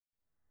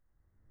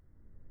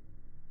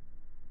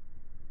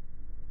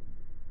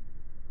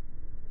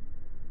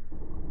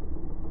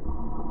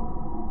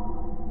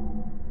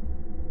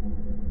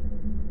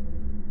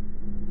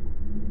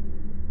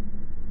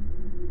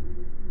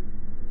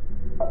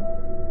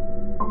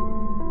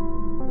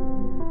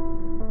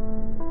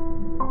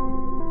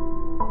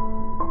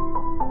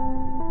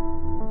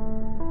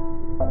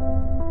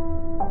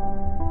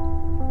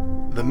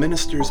The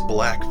Minister's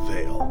Black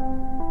Veil.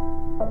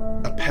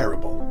 A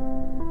Parable.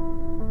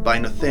 By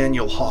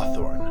Nathaniel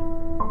Hawthorne.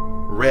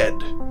 Read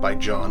by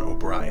John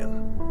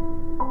O'Brien.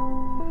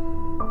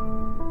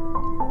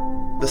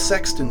 The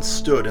sexton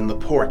stood in the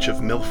porch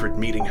of Milford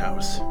Meeting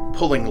House,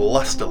 pulling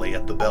lustily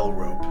at the bell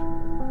rope.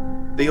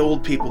 The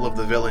old people of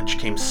the village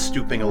came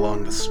stooping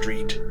along the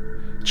street.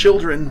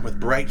 Children with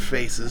bright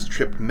faces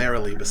tripped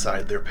merrily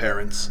beside their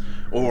parents,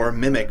 or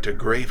mimicked a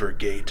graver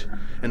gait,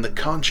 in the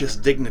conscious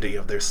dignity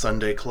of their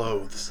Sunday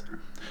clothes.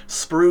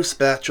 Spruce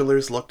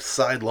bachelors looked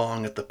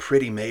sidelong at the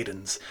pretty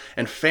maidens,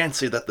 and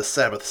fancied that the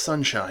Sabbath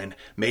sunshine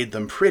made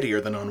them prettier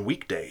than on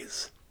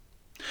weekdays.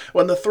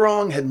 When the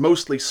throng had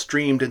mostly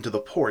streamed into the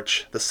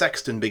porch, the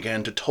sexton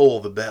began to toll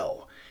the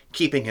bell,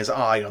 keeping his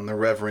eye on the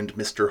Reverend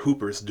Mr.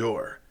 Hooper's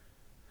door.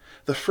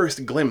 The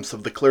first glimpse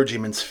of the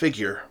clergyman's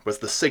figure was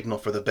the signal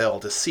for the bell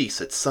to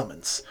cease its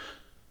summons.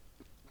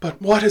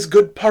 "But what has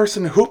good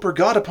Parson Hooper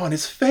got upon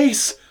his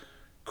face?"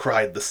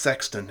 cried the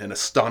sexton in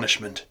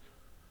astonishment.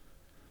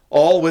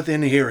 All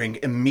within hearing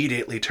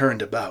immediately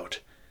turned about,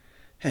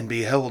 and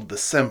beheld the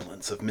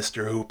semblance of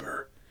Mr.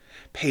 Hooper,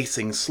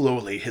 pacing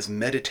slowly his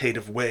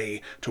meditative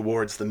way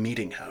towards the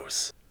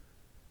meeting-house.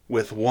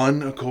 With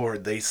one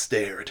accord they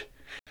stared,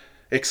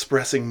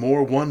 expressing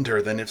more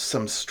wonder than if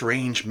some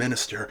strange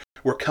minister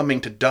were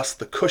coming to dust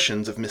the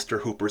cushions of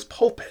Mr. Hooper's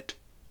pulpit.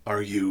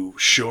 "Are you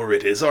sure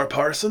it is our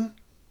parson?"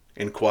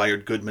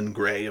 inquired Goodman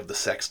Gray of the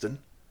sexton.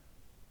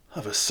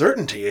 "Of a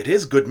certainty it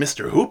is good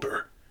Mr.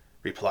 Hooper,"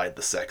 replied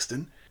the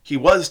sexton. "He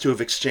was to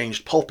have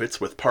exchanged pulpits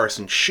with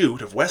Parson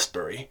Shute of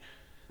Westbury,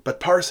 but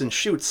Parson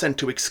Shute sent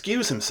to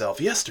excuse himself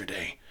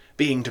yesterday,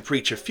 being to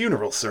preach a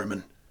funeral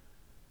sermon."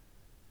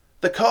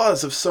 The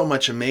cause of so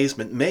much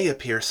amazement may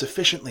appear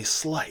sufficiently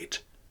slight.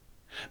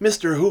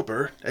 Mr.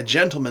 Hooper, a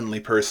gentlemanly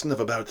person of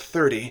about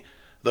 30,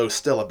 though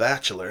still a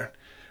bachelor,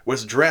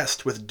 was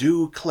dressed with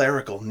due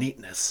clerical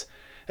neatness,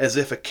 as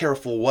if a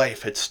careful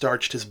wife had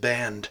starched his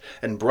band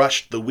and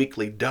brushed the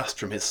weekly dust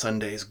from his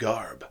Sunday's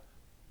garb.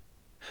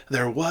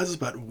 There was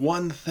but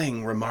one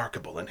thing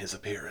remarkable in his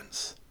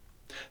appearance.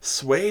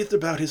 Swathed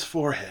about his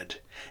forehead,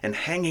 and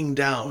hanging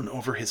down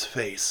over his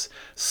face,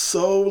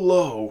 so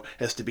low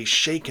as to be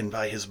shaken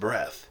by his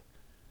breath,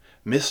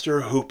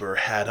 Mr. Hooper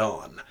had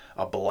on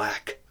a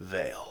black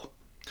veil.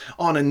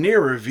 On a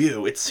nearer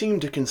view it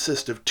seemed to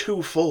consist of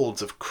 2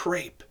 folds of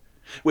crape,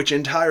 which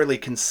entirely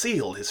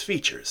concealed his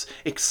features,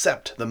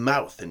 except the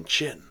mouth and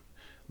chin,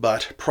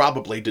 but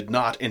probably did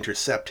not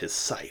intercept his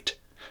sight,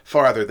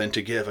 farther than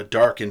to give a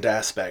darkened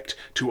aspect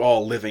to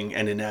all living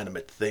and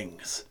inanimate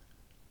things.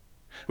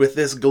 With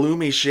this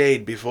gloomy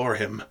shade before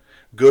him,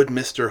 good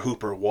Mr.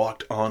 Hooper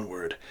walked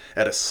onward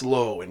at a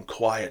slow and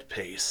quiet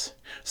pace,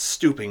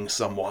 stooping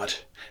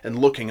somewhat, and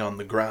looking on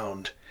the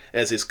ground,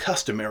 as is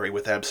customary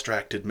with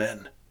abstracted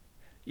men,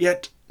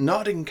 yet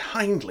nodding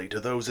kindly to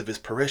those of his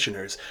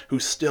parishioners who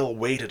still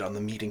waited on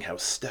the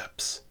meeting-house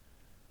steps.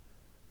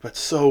 But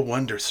so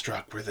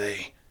wonder-struck were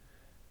they,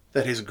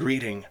 that his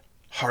greeting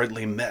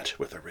hardly met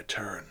with a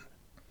return.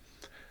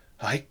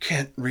 "I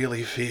can't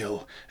really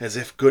feel as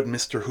if good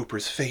Mr.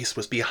 Hooper's face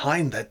was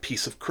behind that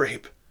piece of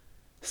crape,"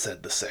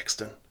 said the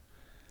sexton.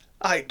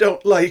 "I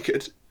don't like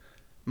it,"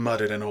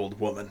 muttered an old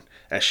woman,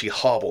 as she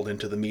hobbled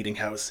into the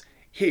meeting-house.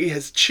 "He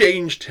has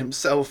changed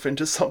himself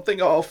into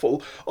something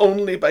awful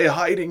only by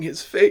hiding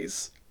his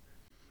face."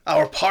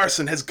 "Our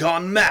parson has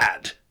gone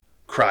mad!"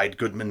 cried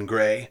Goodman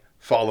Gray,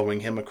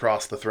 following him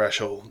across the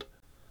threshold.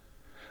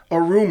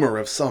 A rumor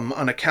of some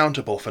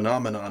unaccountable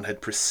phenomenon had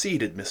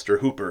preceded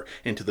Mr. Hooper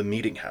into the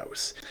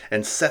meeting-house,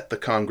 and set the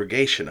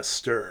congregation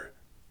astir.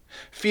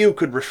 Few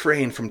could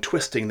refrain from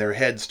twisting their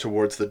heads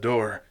towards the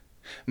door.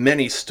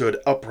 Many stood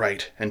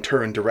upright and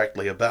turned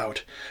directly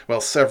about,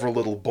 while several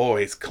little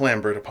boys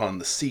clambered upon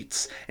the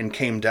seats and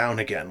came down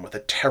again with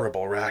a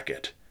terrible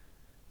racket.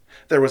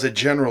 There was a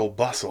general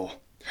bustle,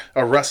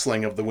 a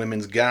rustling of the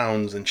women's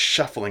gowns and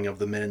shuffling of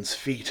the men's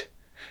feet,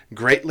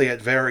 greatly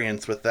at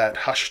variance with that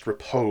hushed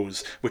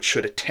repose which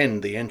should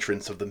attend the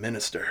entrance of the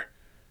minister.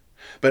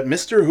 But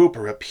Mr.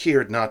 Hooper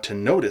appeared not to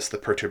notice the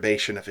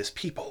perturbation of his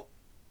people.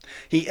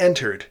 He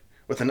entered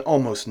with an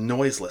almost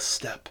noiseless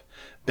step,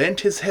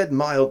 bent his head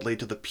mildly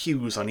to the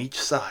pews on each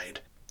side,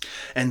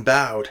 and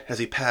bowed as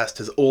he passed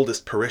his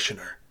oldest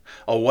parishioner,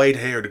 a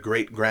white-haired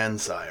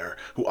great-grandsire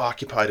who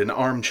occupied an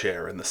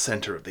armchair in the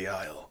center of the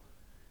aisle.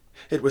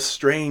 It was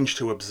strange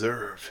to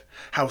observe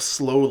how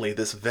slowly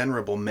this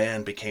venerable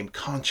man became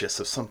conscious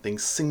of something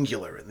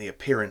singular in the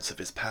appearance of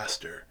his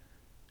pastor.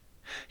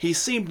 He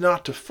seemed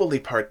not to fully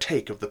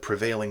partake of the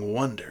prevailing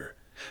wonder,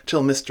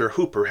 till Mr.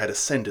 Hooper had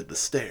ascended the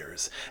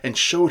stairs, and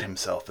showed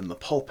himself in the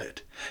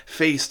pulpit,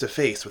 face to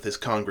face with his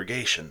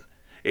congregation,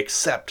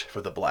 except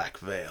for the black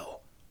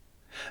veil.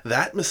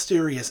 That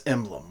mysterious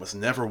emblem was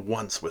never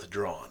once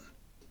withdrawn.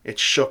 It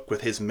shook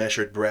with his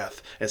measured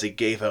breath as he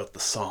gave out the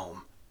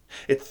psalm.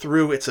 It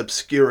threw its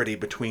obscurity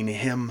between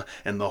him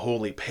and the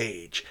holy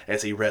page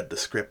as he read the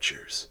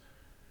scriptures.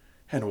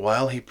 And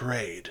while he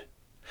prayed,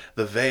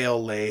 the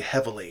veil lay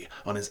heavily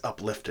on his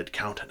uplifted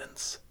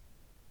countenance.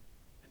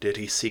 did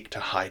he seek to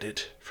hide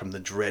it from the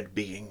dread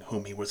being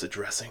whom he was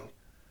addressing.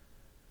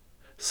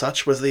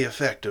 Such was the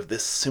effect of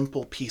this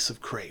simple piece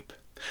of crape,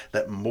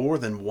 that more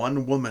than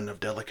one woman of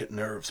delicate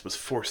nerves was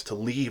forced to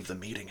leave the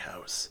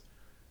meeting-house.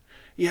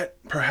 Yet,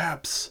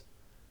 perhaps,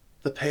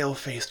 the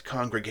pale-faced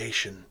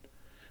congregation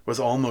was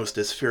almost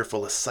as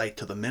fearful a sight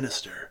to the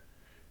minister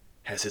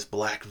as his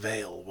black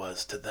veil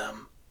was to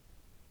them.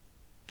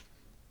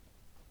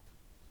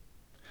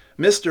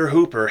 Mr.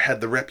 Hooper had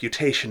the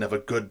reputation of a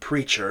good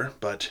preacher,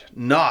 but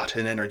not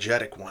an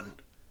energetic one.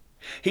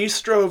 He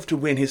strove to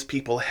win his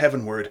people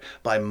heavenward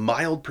by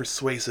mild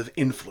persuasive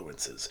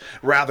influences,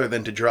 rather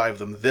than to drive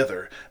them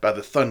thither by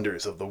the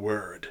thunders of the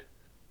word.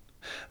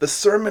 The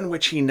sermon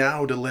which he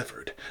now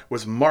delivered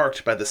was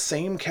marked by the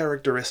same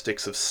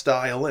characteristics of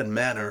style and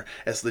manner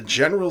as the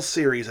general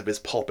series of his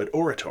pulpit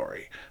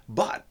oratory,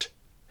 but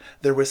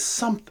there was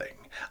something,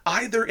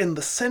 either in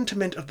the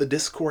sentiment of the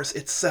discourse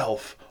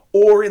itself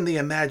or in the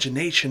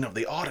imagination of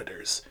the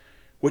auditors,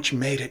 which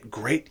made it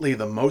greatly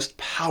the most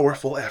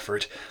powerful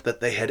effort that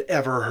they had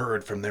ever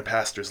heard from their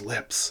pastor's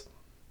lips.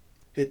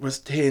 It was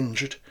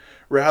tinged,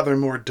 rather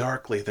more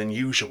darkly than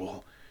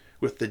usual,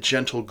 with the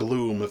gentle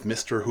gloom of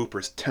Mr.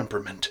 Hooper's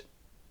temperament.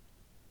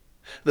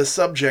 The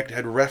subject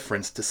had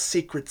reference to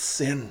secret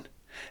sin,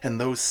 and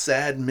those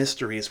sad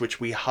mysteries which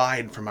we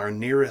hide from our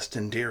nearest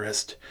and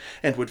dearest,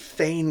 and would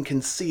fain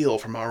conceal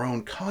from our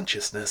own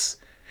consciousness,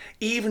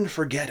 even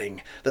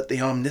forgetting that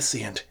the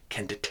Omniscient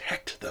can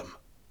detect them.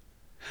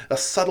 A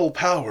subtle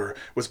power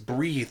was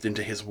breathed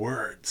into his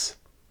words.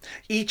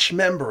 Each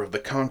member of the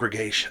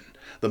congregation,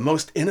 the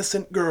most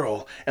innocent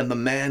girl and the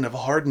man of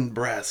hardened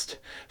breast,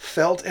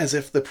 felt as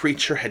if the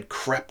preacher had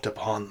crept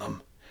upon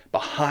them,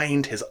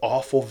 behind his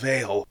awful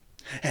veil,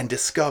 and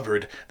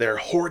discovered their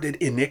hoarded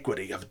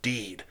iniquity of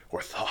deed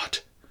or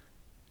thought.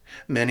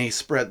 Many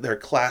spread their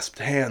clasped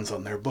hands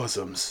on their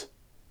bosoms.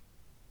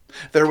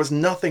 There was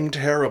nothing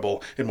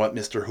terrible in what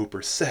Mr.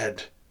 Hooper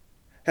said,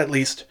 at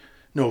least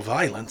no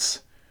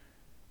violence.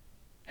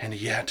 And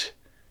yet,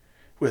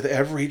 with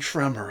every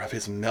tremor of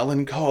his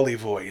melancholy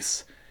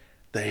voice,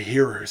 the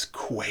hearers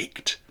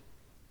quaked.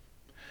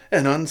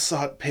 An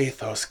unsought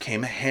pathos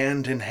came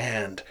hand in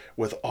hand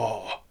with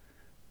awe.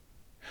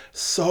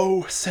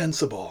 So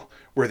sensible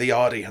were the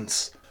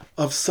audience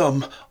of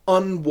some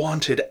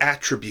unwanted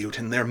attribute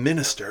in their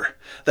minister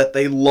that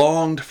they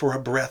longed for a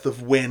breath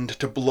of wind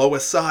to blow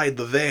aside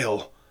the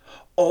veil,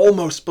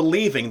 almost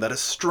believing that a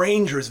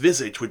stranger's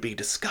visage would be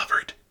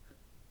discovered.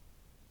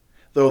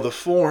 Though the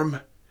form,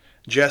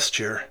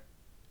 gesture,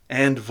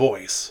 and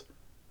voice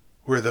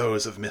were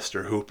those of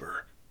Mr.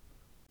 Hooper.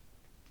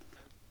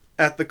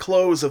 At the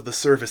close of the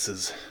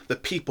services, the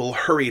people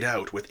hurried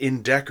out with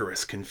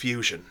indecorous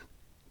confusion,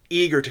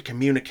 eager to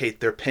communicate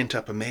their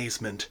pent-up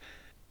amazement,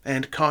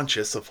 and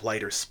conscious of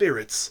lighter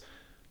spirits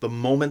the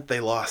moment they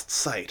lost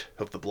sight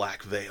of the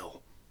black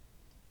veil.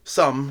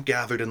 Some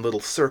gathered in little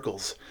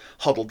circles,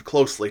 huddled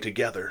closely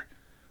together,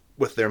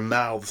 with their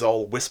mouths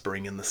all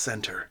whispering in the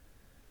center.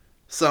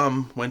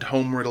 Some went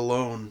homeward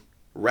alone,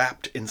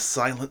 wrapped in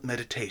silent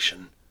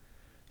meditation.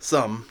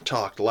 Some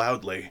talked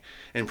loudly,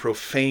 and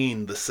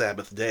profaned the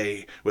Sabbath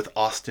day with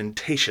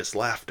ostentatious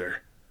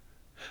laughter.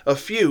 A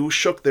few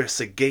shook their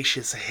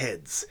sagacious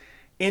heads,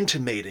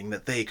 intimating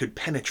that they could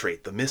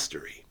penetrate the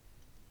mystery,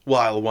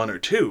 while one or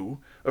two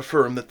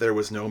affirmed that there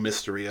was no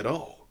mystery at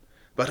all,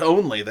 but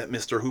only that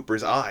Mr.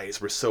 Hooper's eyes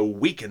were so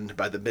weakened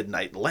by the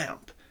midnight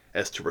lamp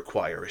as to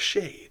require a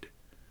shade.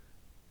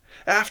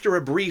 After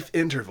a brief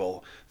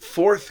interval,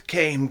 forth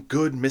came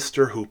good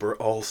Mr. Hooper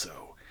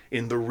also,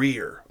 in the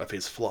rear of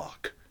his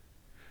flock.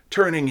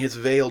 Turning his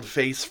veiled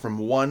face from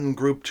one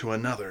group to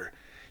another,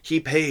 he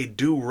paid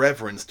due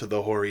reverence to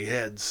the hoary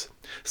heads,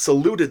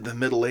 saluted the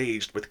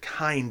middle-aged with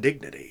kind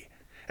dignity,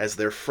 as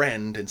their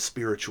friend and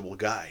spiritual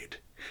guide,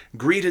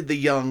 greeted the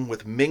young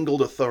with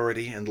mingled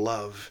authority and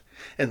love,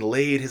 and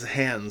laid his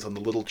hands on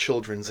the little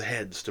children's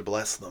heads to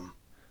bless them.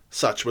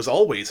 Such was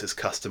always his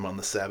custom on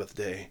the Sabbath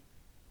day.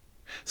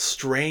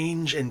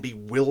 Strange and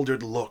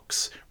bewildered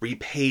looks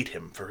repaid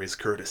him for his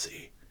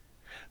courtesy.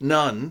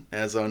 None,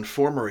 as on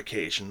former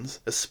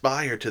occasions,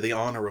 aspired to the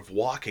honor of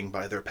walking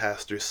by their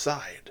pastor's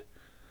side.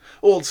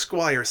 Old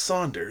Squire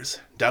Saunders,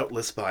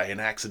 doubtless by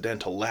an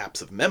accidental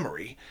lapse of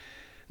memory,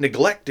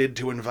 neglected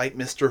to invite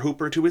Mr.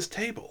 Hooper to his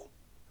table,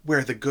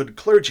 where the good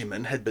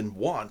clergyman had been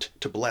wont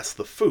to bless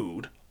the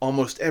food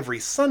almost every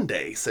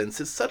Sunday since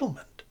his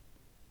settlement.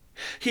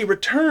 He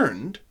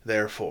returned,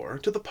 therefore,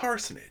 to the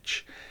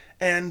parsonage,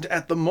 and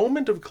at the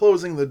moment of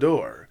closing the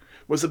door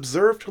was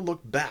observed to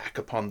look back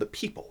upon the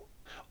people,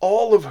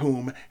 all of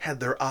whom had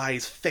their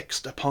eyes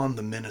fixed upon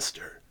the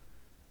minister.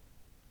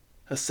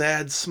 A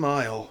sad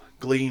smile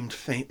gleamed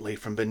faintly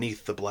from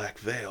beneath the black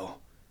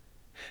veil,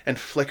 and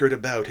flickered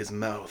about his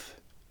mouth,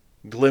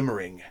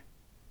 glimmering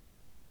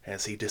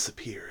as he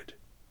disappeared.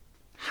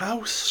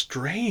 "How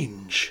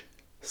strange,"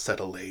 said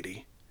a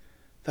lady,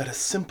 "that a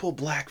simple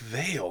black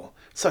veil,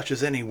 such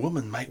as any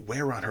woman might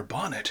wear on her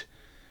bonnet,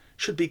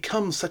 should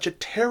become such a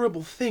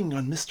terrible thing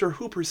on Mr.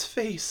 Hooper's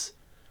face."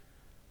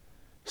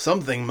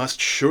 "Something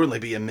must surely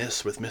be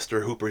amiss with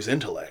Mr. Hooper's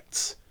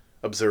intellects,"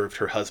 observed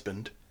her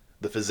husband,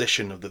 the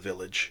physician of the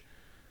village.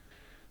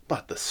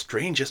 "But the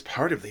strangest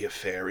part of the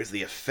affair is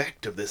the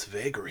effect of this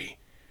vagary,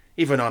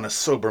 even on a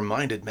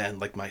sober-minded man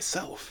like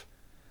myself.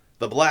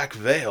 The black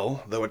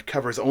veil, though it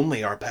covers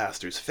only our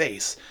pastor's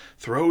face,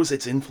 throws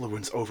its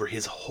influence over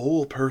his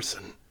whole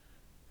person,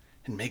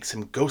 and makes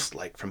him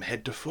ghost-like from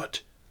head to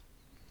foot.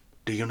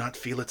 Do you not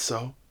feel it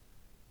so?"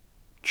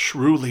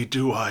 "Truly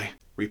do I,"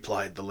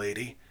 replied the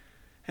lady,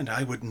 "and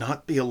I would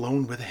not be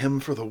alone with him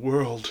for the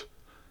world.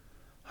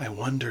 I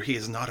wonder he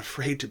is not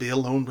afraid to be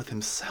alone with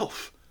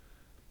himself."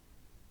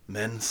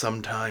 "Men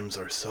sometimes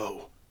are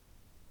so,"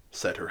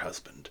 said her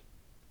husband.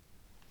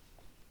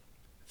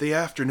 The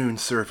afternoon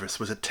service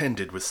was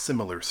attended with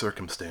similar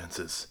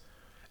circumstances.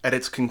 At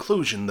its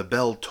conclusion, the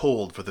bell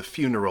tolled for the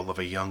funeral of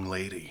a young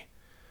lady.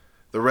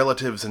 The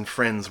relatives and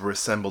friends were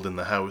assembled in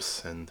the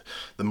house, and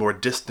the more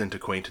distant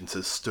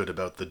acquaintances stood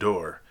about the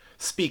door,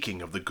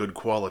 speaking of the good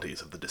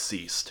qualities of the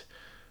deceased,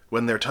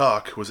 when their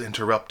talk was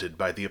interrupted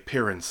by the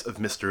appearance of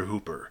Mr.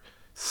 Hooper,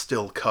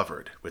 still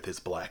covered with his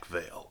black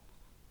veil.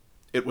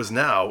 It was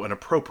now an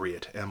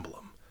appropriate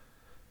emblem.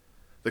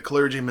 The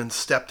clergyman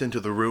stepped into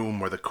the room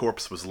where the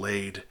corpse was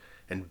laid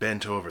and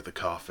bent over the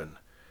coffin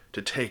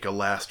to take a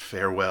last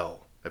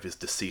farewell of his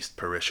deceased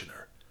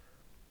parishioner.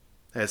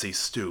 As he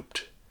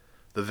stooped,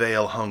 the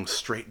veil hung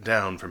straight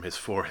down from his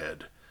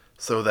forehead,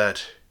 so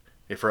that,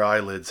 if her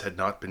eyelids had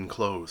not been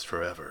closed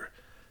forever,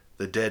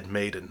 the dead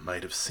maiden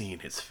might have seen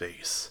his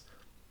face.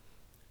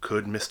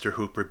 Could Mr.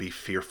 Hooper be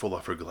fearful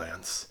of her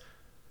glance,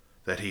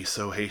 that he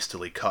so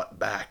hastily caught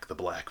back the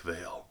black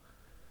veil?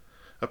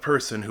 A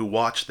person who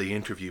watched the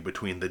interview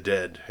between the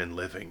dead and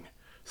living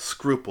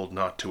scrupled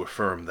not to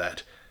affirm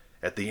that,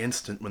 at the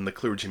instant when the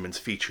clergyman's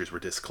features were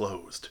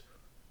disclosed,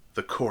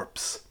 the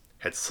corpse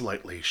had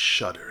slightly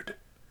shuddered,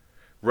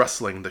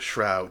 rustling the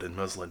shroud and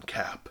muslin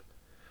cap,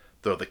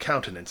 though the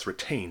countenance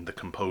retained the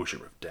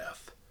composure of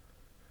death.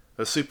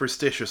 A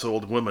superstitious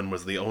old woman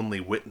was the only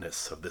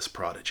witness of this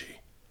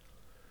prodigy.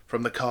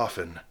 From the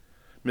coffin,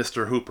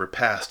 Mr. Hooper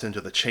passed into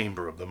the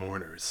chamber of the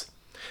mourners,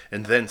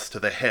 and thence to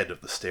the head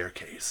of the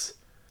staircase,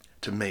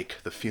 to make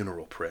the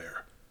funeral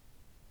prayer.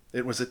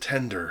 It was a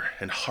tender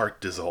and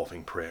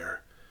heart-dissolving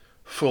prayer,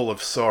 full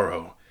of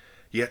sorrow,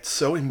 yet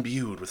so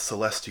imbued with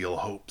celestial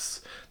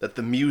hopes that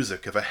the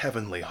music of a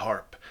heavenly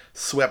harp,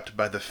 swept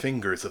by the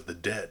fingers of the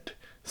dead,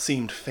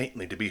 seemed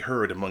faintly to be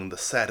heard among the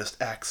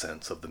saddest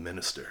accents of the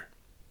minister.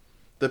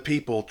 The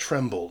people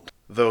trembled,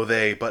 though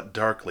they but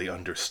darkly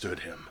understood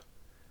him,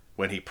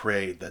 when he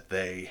prayed that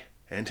they,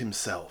 and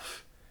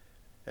himself,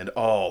 and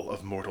all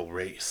of mortal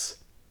race,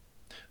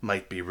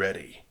 might be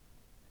ready,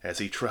 as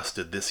he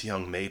trusted this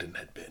young maiden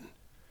had been,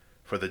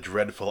 for the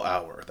dreadful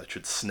hour that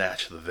should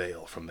snatch the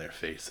veil from their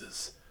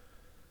faces.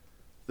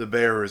 The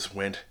bearers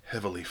went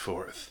heavily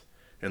forth,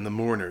 and the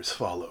mourners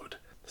followed,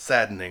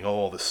 saddening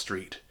all the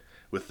street,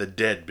 with the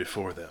dead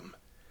before them,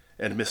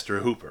 and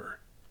Mr. Hooper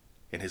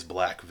in his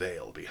black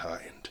veil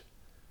behind.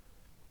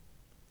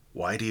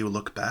 "Why do you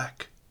look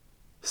back?"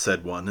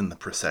 said one in the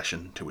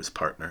procession to his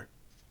partner.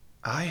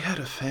 "I had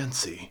a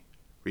fancy,"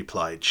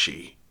 replied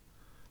she,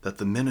 "that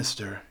the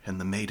minister and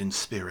the maiden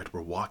spirit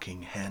were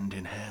walking hand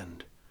in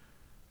hand."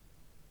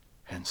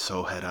 "And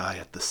so had I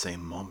at the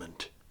same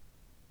moment,"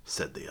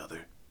 said the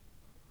other.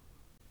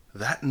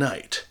 That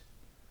night,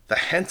 the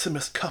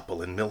handsomest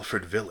couple in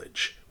Milford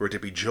village were to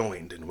be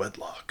joined in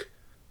wedlock.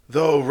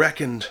 Though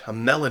reckoned a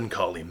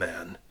melancholy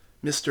man,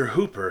 Mr.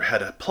 Hooper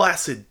had a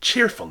placid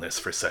cheerfulness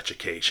for such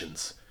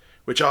occasions,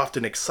 which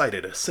often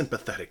excited a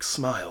sympathetic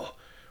smile,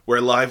 where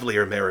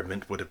livelier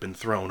merriment would have been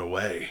thrown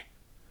away.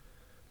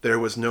 There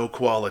was no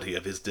quality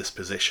of his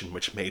disposition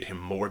which made him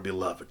more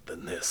beloved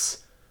than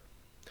this.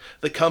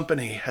 The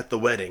company at the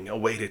wedding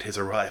awaited his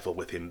arrival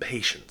with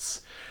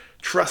impatience,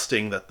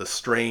 trusting that the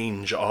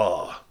strange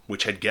awe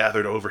which had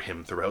gathered over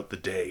him throughout the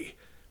day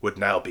would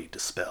now be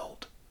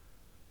dispelled.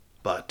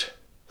 But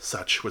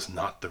such was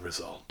not the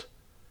result.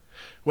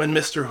 When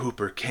Mr.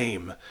 Hooper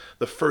came,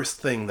 the first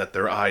thing that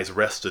their eyes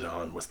rested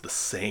on was the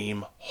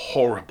same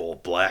horrible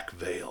black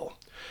veil,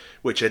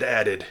 which had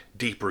added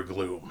deeper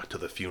gloom to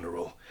the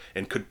funeral,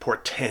 and could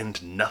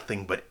portend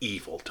nothing but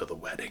evil to the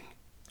wedding.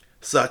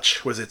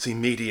 Such was its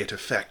immediate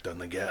effect on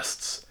the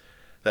guests,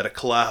 that a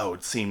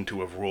cloud seemed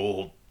to have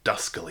rolled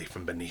duskily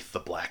from beneath the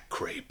black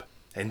crape,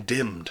 and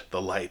dimmed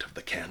the light of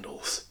the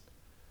candles.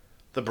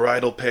 The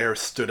bridal pair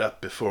stood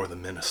up before the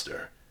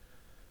minister,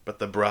 but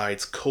the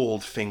bride's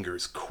cold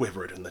fingers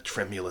quivered in the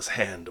tremulous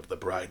hand of the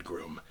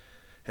bridegroom,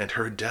 and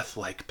her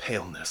death-like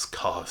paleness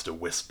caused a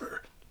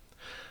whisper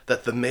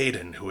that the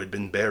maiden who had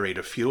been buried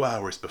a few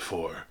hours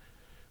before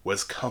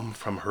was come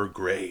from her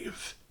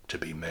grave to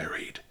be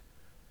married.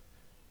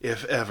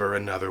 If ever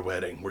another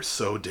wedding were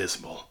so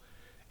dismal,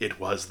 it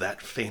was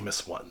that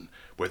famous one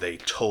where they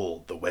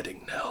tolled the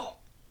wedding knell.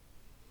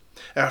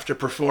 After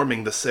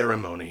performing the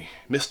ceremony,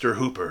 Mr.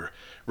 Hooper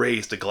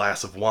raised a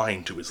glass of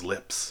wine to his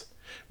lips,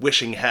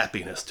 wishing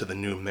happiness to the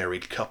new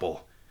married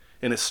couple,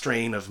 in a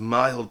strain of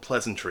mild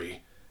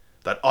pleasantry,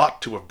 that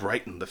ought to have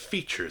brightened the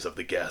features of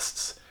the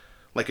guests,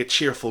 like a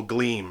cheerful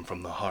gleam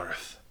from the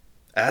hearth.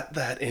 At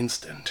that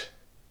instant,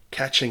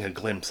 catching a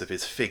glimpse of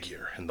his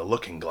figure in the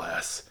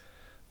looking-glass,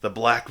 the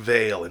black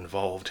veil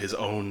involved his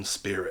own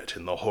spirit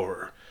in the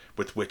horror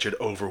with which it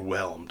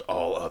overwhelmed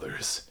all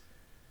others.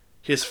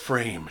 His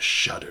frame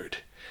shuddered,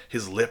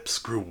 his lips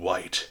grew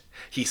white,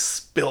 he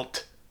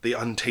spilt the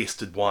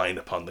untasted wine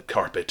upon the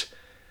carpet,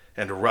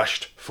 and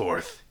rushed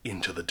forth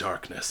into the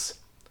darkness.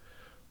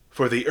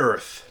 For the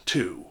earth,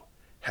 too,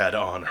 had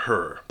on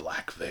her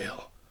black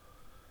veil.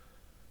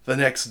 The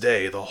next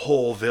day the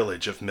whole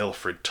village of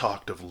Milford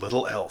talked of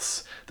little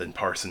else than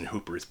Parson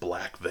Hooper's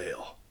black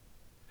veil.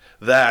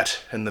 That,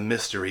 and the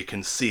mystery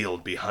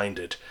concealed behind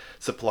it,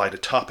 supplied a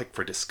topic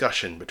for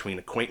discussion between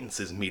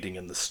acquaintances meeting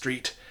in the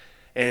street,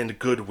 and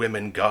good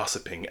women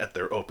gossiping at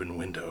their open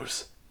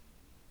windows.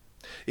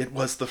 It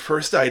was the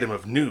first item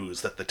of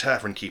news that the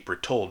tavern-keeper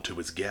told to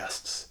his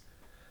guests.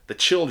 The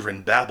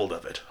children babbled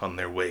of it on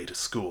their way to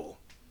school.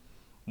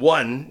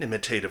 One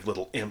imitative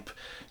little imp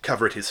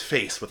covered his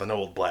face with an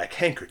old black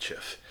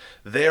handkerchief,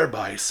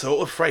 thereby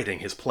so affrighting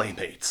his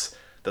playmates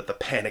that the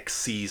panic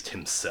seized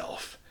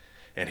himself,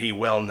 and he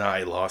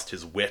well-nigh lost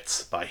his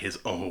wits by his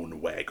own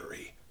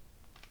waggery.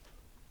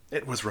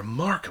 It was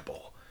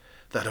remarkable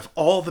that of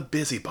all the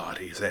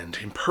busybodies and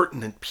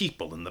impertinent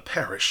people in the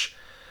parish,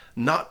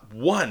 not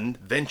one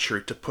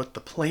ventured to put the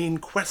plain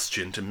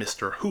question to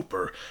Mr.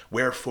 Hooper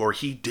wherefore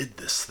he did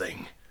this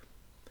thing.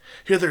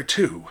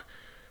 Hitherto,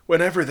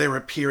 whenever there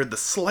appeared the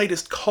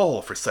slightest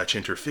call for such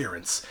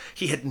interference,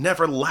 he had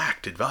never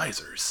lacked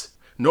advisers,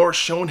 nor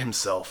shown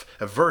himself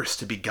averse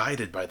to be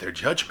guided by their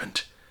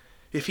judgment.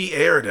 If he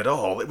erred at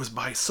all, it was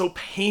by so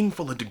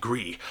painful a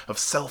degree of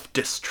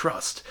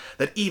self-distrust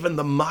that even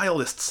the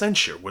mildest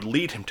censure would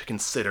lead him to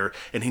consider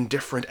an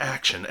indifferent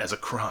action as a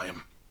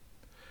crime.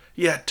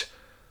 Yet,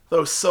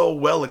 though so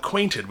well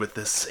acquainted with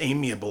this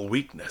amiable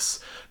weakness,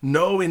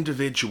 no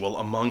individual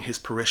among his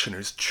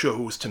parishioners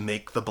chose to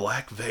make the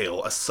black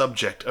veil a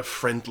subject of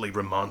friendly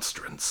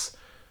remonstrance.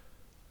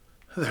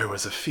 There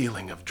was a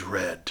feeling of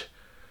dread,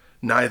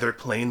 neither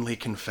plainly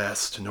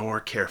confessed nor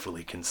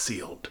carefully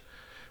concealed,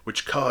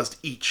 which caused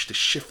each to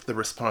shift the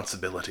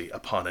responsibility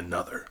upon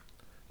another,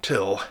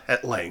 till,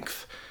 at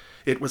length,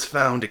 it was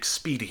found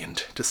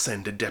expedient to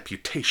send a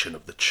deputation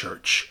of the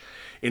church,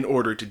 in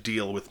order to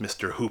deal with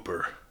Mr.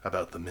 Hooper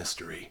about the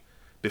mystery,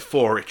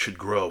 before it should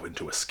grow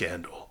into a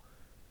scandal.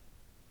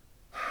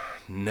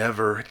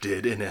 Never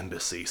did an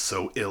embassy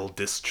so ill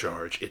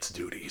discharge its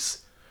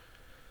duties.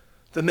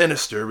 The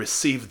minister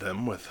received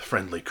them with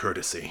friendly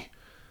courtesy,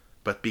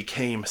 but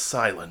became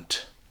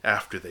silent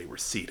after they were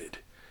seated,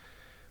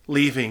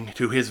 leaving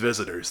to his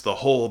visitors the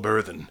whole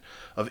burthen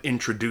of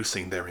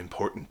introducing their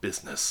important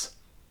business.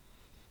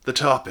 The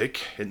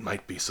topic, it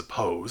might be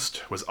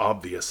supposed, was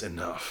obvious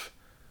enough.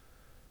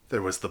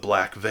 There was the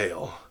black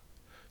veil,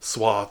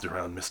 swathed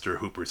around Mr.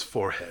 Hooper's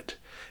forehead,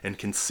 and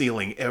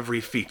concealing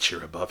every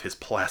feature above his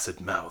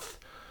placid mouth,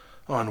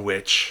 on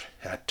which,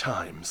 at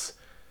times,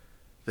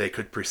 they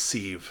could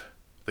perceive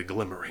the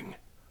glimmering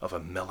of a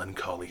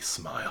melancholy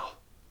smile.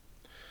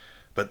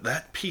 But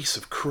that piece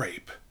of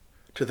crape,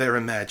 to their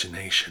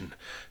imagination,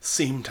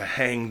 seemed to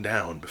hang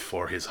down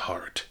before his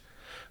heart,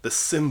 the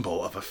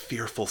symbol of a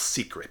fearful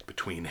secret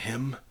between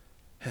him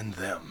and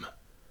them.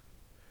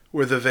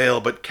 Were the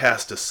veil but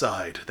cast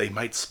aside, they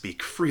might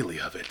speak freely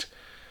of it,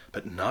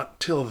 but not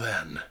till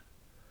then.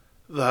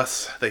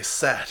 Thus they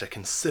sat a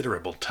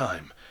considerable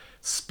time,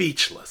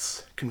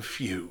 speechless,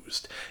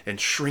 confused, and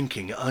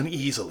shrinking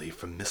uneasily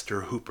from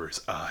Mr.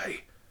 Hooper's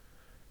eye,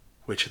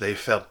 which they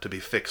felt to be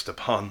fixed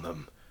upon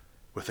them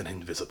with an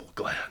invisible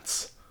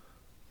glance.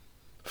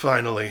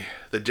 Finally,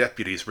 the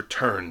deputies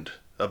returned,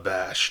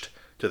 abashed,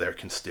 to their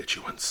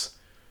constituents,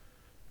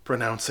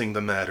 pronouncing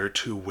the matter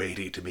too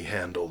weighty to be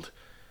handled,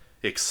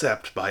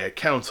 except by a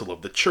council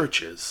of the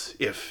churches,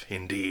 if,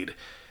 indeed,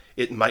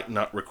 it might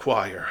not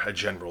require a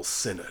general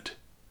synod.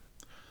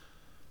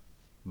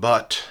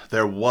 But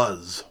there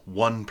was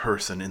one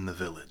person in the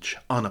village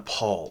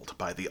unappalled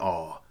by the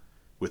awe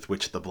with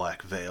which the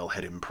black veil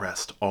had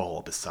impressed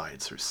all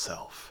besides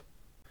herself.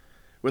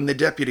 When the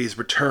deputies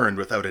returned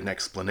without an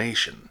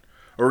explanation,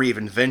 or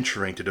even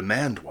venturing to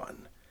demand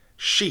one,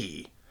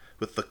 she,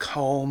 with the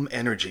calm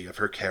energy of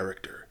her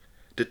character,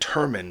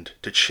 determined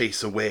to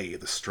chase away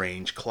the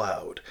strange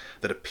cloud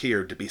that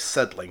appeared to be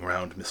settling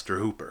round Mr.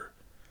 Hooper,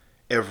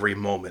 every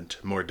moment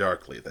more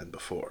darkly than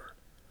before.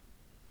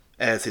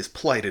 As his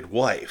plighted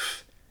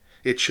wife,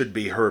 it should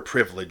be her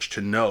privilege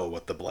to know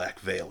what the black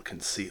veil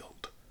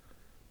concealed.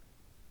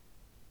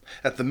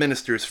 At the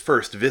minister's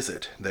first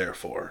visit,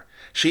 therefore,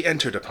 she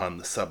entered upon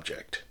the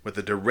subject with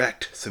a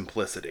direct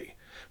simplicity,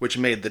 which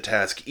made the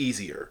task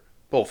easier,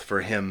 both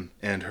for him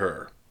and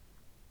her.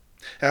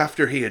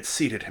 After he had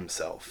seated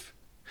himself,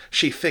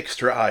 she fixed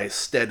her eyes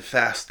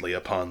steadfastly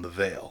upon the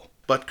veil,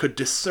 but could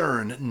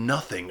discern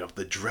nothing of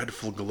the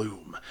dreadful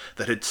gloom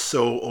that had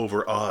so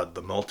overawed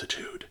the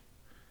multitude.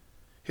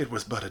 It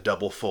was but a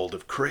double fold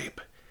of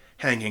crape,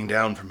 hanging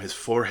down from his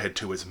forehead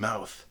to his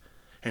mouth,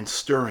 and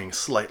stirring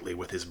slightly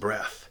with his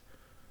breath.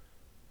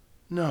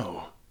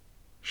 "No,"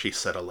 she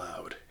said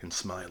aloud and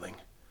smiling.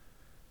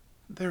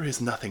 "There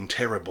is nothing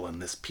terrible in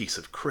this piece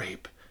of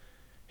crape,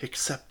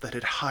 except that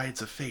it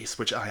hides a face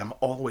which I am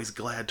always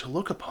glad to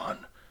look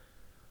upon.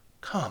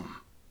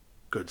 Come,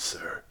 good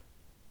sir,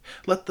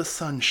 let the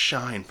sun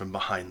shine from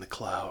behind the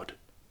cloud.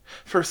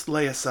 First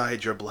lay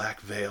aside your black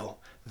veil,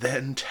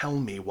 then tell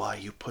me why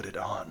you put it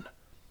on."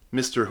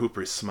 Mr.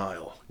 Hooper's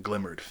smile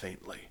glimmered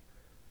faintly.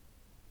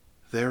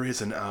 "There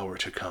is an hour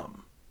to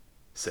come,"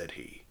 said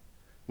he,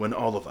 "when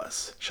all of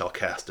us shall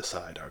cast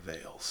aside our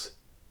veils.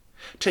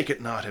 Take it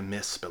not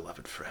amiss,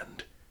 beloved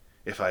friend,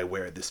 if I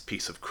wear this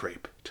piece of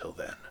crape till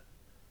then."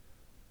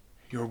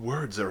 "Your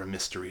words are a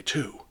mystery,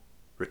 too,"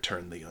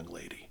 returned the young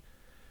lady.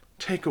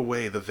 "Take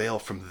away the veil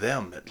from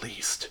them, at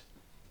least."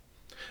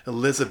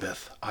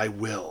 "Elizabeth, I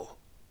will,"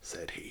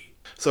 said he,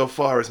 "so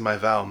far as my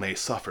vow may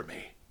suffer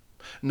me.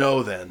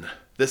 Know, then,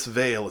 this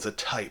veil is a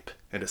type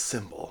and a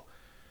symbol,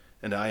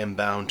 and I am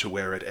bound to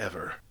wear it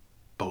ever,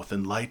 both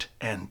in light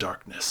and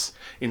darkness,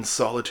 in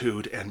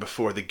solitude and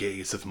before the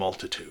gaze of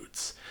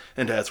multitudes,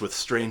 and as with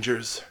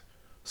strangers,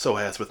 so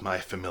as with my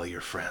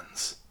familiar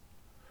friends.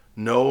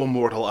 No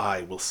mortal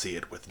eye will see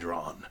it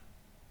withdrawn.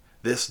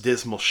 This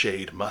dismal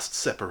shade must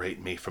separate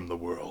me from the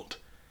world.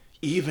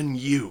 Even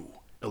you,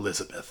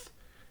 Elizabeth,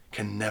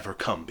 can never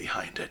come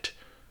behind it."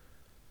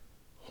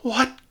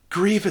 "What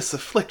grievous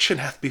affliction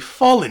hath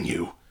befallen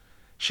you,"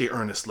 she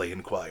earnestly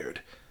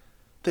inquired,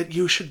 "that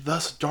you should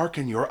thus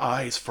darken your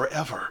eyes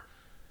forever?"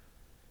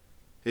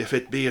 "If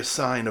it be a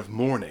sign of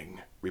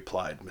mourning,"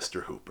 replied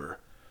Mr. Hooper,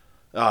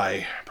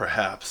 "I,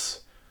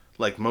 perhaps,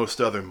 like most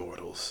other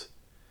mortals,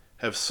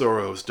 have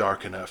sorrows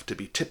dark enough to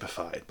be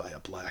typified by a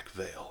black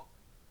veil."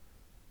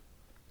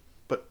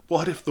 "But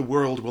what if the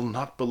world will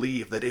not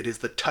believe that it is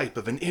the type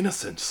of an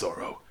innocent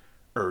sorrow?"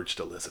 urged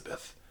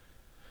Elizabeth.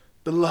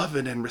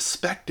 "Beloved and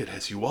respected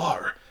as you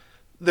are,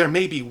 there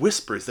may be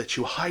whispers that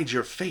you hide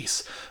your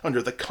face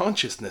under the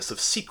consciousness of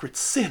secret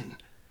sin.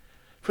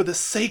 For the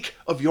sake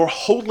of your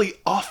holy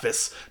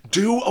office,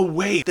 do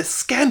away this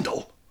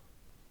scandal."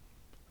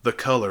 The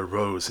color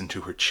rose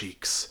into her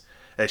cheeks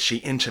as she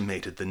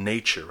intimated the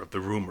nature of the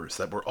rumors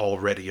that were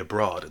already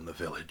abroad in the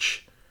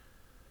village.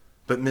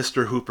 But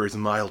Mr. Hooper's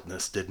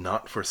mildness did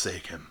not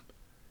forsake him.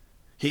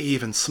 He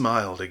even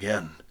smiled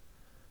again,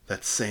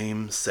 that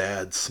same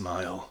sad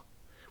smile,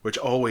 which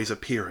always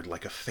appeared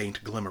like a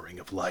faint glimmering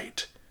of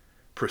light,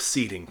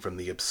 proceeding from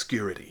the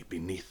obscurity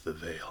beneath the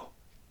veil.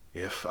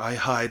 "If I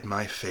hide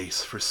my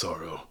face for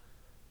sorrow,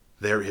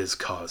 there is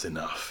cause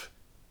enough,"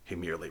 he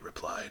merely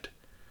replied.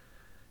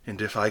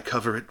 "And if I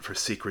cover it for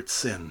secret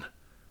sin,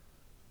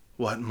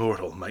 what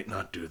mortal might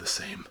not do the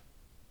same?"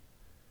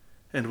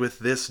 And with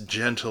this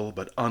gentle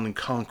but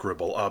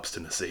unconquerable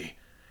obstinacy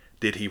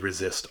did he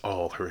resist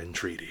all her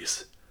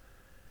entreaties.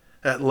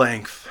 At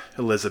length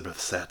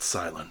Elizabeth sat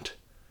silent.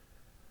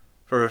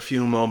 For a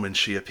few moments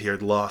she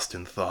appeared lost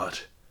in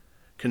thought,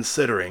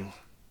 considering,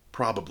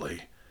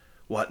 probably,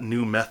 what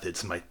new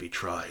methods might be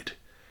tried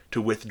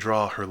to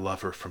withdraw her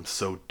lover from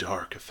so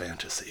dark a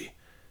fantasy,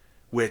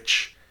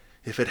 which,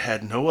 if it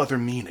had no other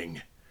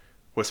meaning,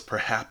 was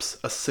perhaps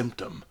a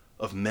symptom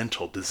of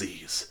mental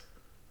disease.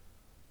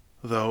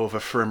 Though of a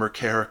firmer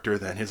character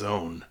than his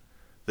own,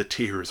 the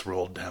tears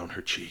rolled down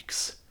her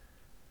cheeks.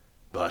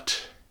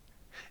 But,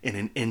 in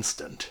an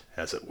instant,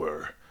 as it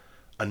were,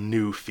 a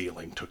new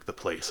feeling took the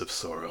place of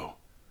sorrow.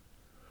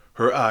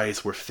 Her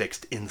eyes were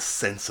fixed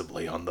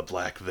insensibly on the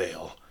black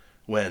veil,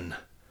 when,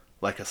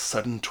 like a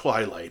sudden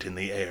twilight in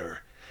the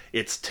air,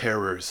 its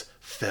terrors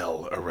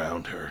fell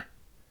around her.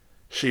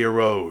 She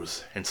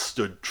arose and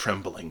stood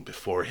trembling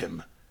before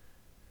him.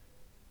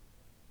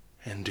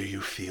 "And do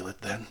you feel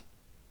it, then,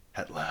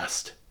 at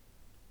last?"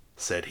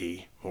 said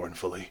he,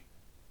 mournfully.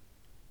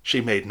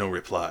 She made no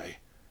reply,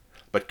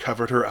 but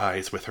covered her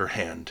eyes with her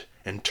hand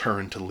and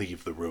turned to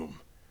leave the room.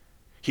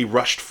 He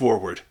rushed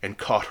forward and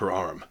caught her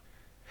arm.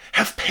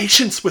 "Have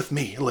patience with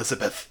me,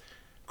 Elizabeth,"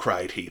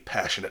 cried he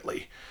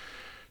passionately.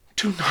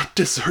 "Do not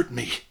desert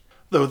me,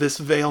 though this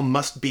veil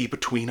must be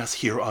between us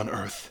here on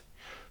earth.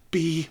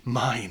 Be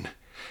mine,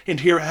 and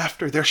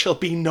hereafter there shall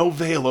be no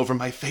veil over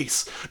my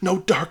face, no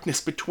darkness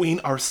between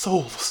our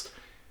souls.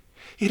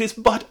 It is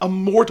but a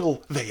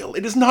mortal veil.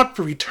 It is not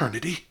for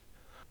eternity.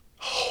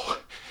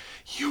 Oh,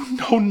 you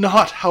know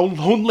not how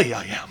lonely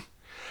I am,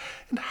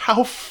 and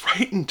how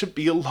frightened to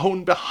be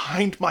alone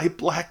behind my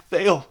black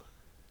veil.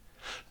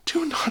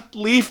 Do not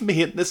leave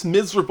me in this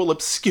miserable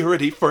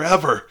obscurity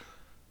forever.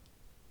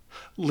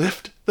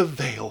 Lift the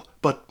veil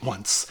but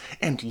once,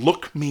 and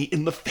look me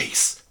in the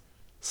face,"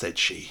 said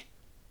she.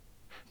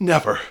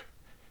 "Never.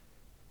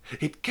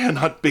 It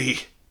cannot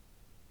be,"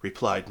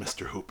 replied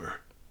Mr.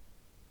 Hooper.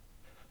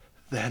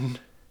 "Then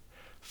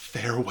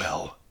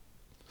farewell,"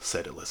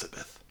 said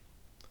Elizabeth.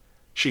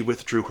 She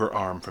withdrew her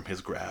arm from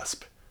his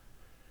grasp,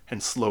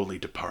 and slowly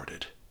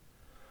departed,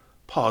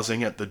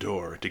 pausing at the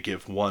door to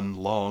give one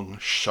long,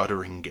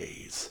 shuddering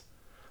gaze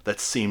that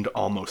seemed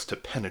almost to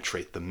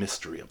penetrate the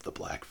mystery of the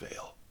black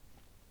veil.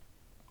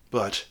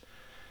 But,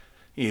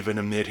 even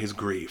amid his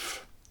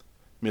grief,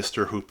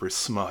 Mr. Hooper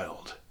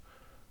smiled,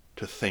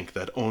 to think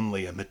that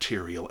only a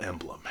material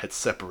emblem had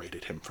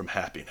separated him from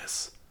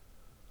happiness,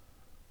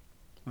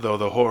 though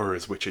the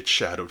horrors which it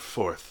shadowed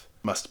forth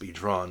must be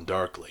drawn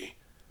darkly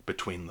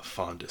between the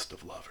fondest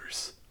of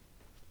lovers.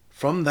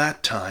 From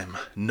that time,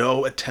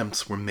 no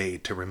attempts were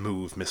made to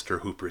remove Mr.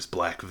 Hooper's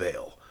black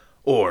veil,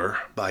 or,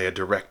 by a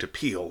direct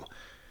appeal,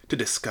 to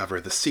discover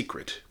the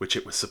secret which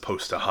it was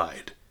supposed to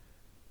hide.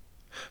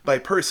 By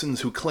persons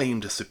who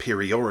claimed a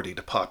superiority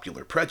to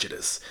popular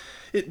prejudice,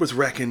 it was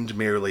reckoned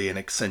merely an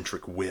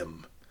eccentric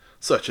whim,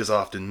 such as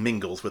often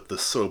mingles with the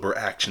sober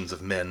actions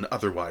of men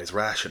otherwise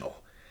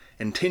rational,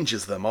 and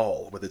tinges them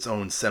all with its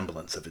own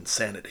semblance of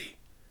insanity.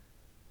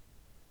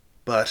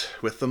 But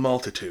with the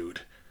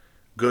multitude,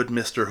 good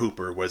Mr.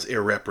 Hooper was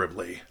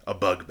irreparably a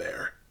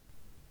bugbear.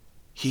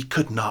 He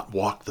could not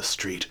walk the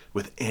street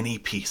with any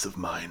peace of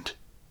mind.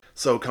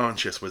 So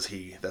conscious was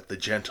he that the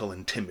gentle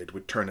and timid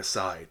would turn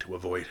aside to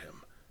avoid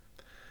him,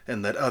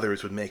 and that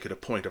others would make it a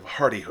point of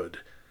hardihood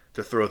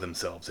to throw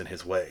themselves in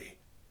his way.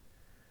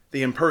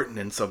 The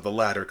impertinence of the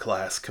latter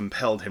class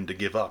compelled him to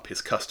give up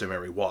his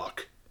customary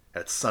walk,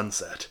 at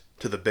sunset,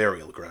 to the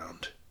burial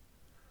ground.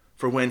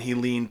 For when he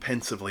leaned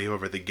pensively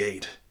over the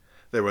gate,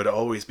 there would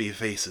always be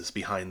faces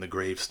behind the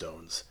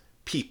gravestones,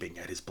 peeping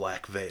at his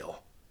black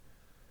veil.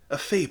 A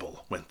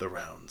fable went the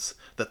rounds,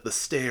 that the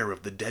stare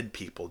of the dead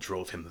people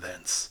drove him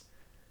thence.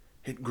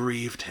 It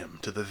grieved him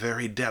to the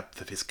very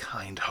depth of his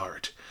kind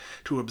heart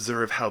to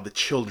observe how the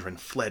children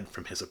fled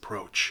from his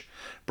approach,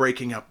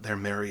 breaking up their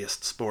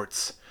merriest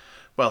sports,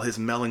 while his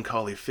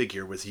melancholy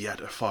figure was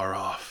yet afar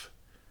off.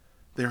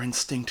 Their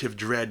instinctive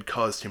dread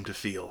caused him to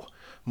feel,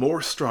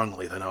 more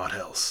strongly than aught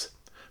else,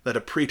 that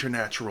a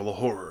preternatural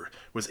horror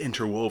was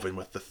interwoven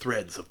with the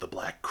threads of the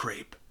black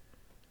crape.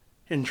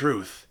 In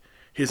truth,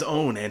 his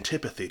own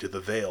antipathy to the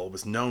veil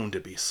was known to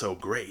be so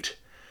great,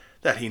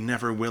 that he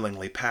never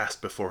willingly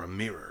passed before a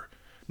mirror,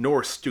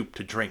 nor stooped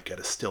to drink at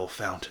a still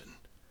fountain,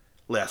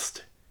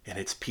 lest, in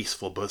its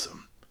peaceful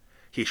bosom,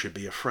 he should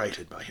be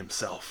affrighted by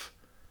himself.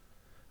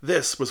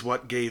 This was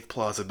what gave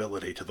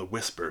plausibility to the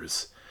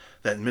whispers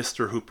that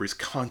Mr. Hooper's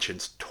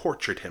conscience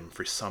tortured him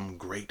for some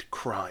great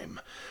crime,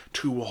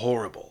 too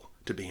horrible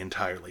to be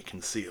entirely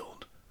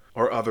concealed,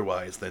 or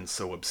otherwise than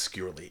so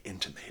obscurely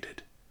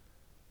intimated.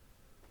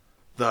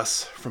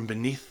 Thus, from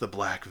beneath the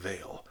black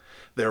veil,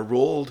 there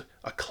rolled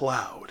a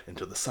cloud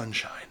into the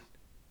sunshine,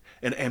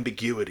 an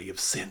ambiguity of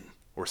sin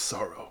or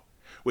sorrow,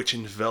 which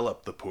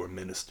enveloped the poor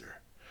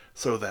minister,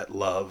 so that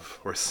love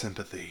or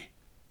sympathy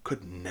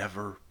could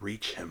never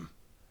reach him.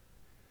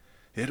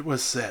 It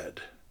was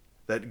said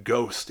that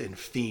ghost and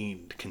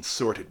fiend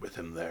consorted with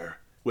him there.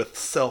 With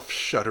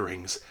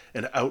self-shudderings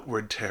and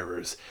outward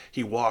terrors,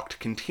 he walked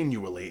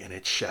continually in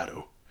its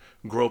shadow,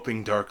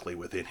 groping darkly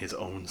within his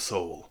own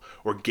soul,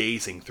 or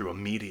gazing through a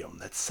medium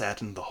that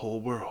saddened the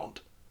whole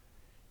world.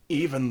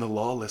 Even the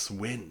lawless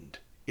wind,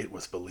 it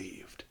was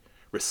believed,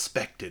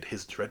 respected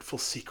his dreadful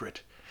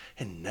secret,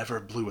 and never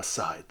blew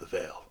aside the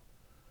veil.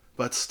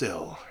 But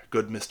still,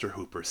 good Mr.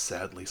 Hooper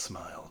sadly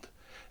smiled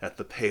at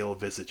the pale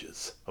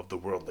visages of the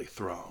worldly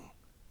throng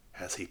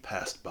as he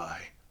passed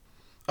by.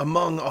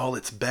 Among all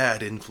its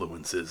bad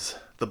influences,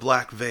 the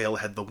black veil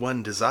had the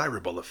one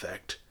desirable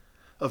effect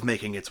of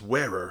making its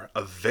wearer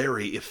a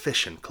very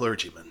efficient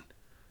clergyman.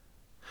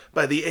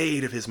 By the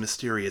aid of his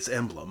mysterious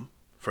emblem,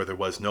 for there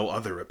was no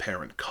other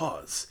apparent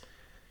cause,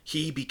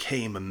 he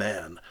became a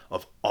man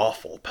of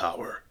awful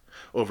power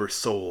over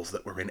souls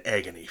that were in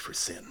agony for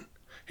sin.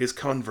 His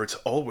converts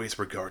always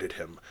regarded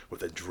him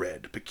with a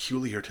dread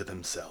peculiar to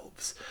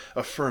themselves,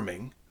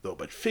 affirming, though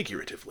but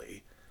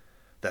figuratively,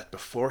 that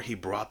before he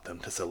brought them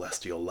to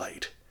celestial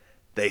light,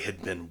 they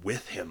had been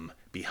with him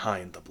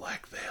behind the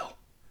black veil.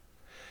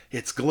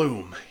 Its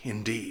gloom,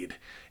 indeed,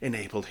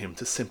 enabled him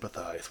to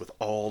sympathize with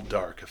all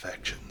dark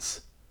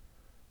affections.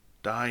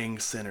 Dying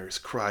sinners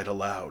cried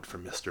aloud for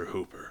Mr.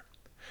 Hooper,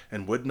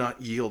 and would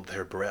not yield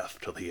their breath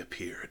till he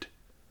appeared,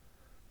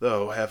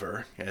 though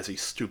ever, as he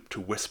stooped to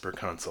whisper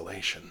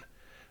consolation,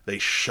 they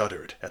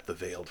shuddered at the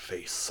veiled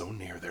face so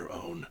near their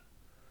own.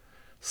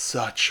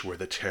 Such were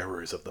the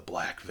terrors of the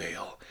black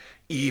veil,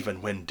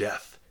 even when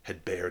death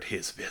had bared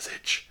his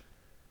visage.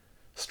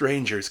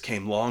 Strangers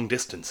came long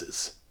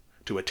distances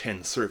to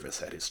attend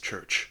service at his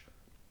church,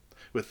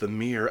 with the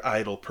mere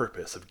idle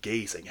purpose of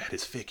gazing at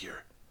his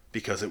figure,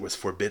 because it was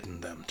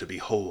forbidden them to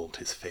behold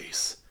his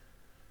face.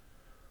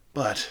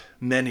 But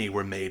many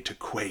were made to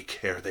quake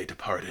ere they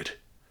departed.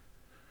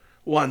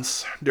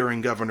 Once,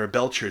 during Governor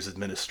Belcher's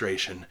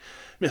administration,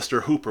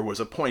 Mr. Hooper was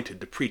appointed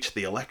to preach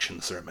the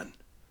election sermon.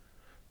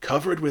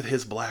 Covered with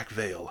his black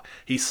veil,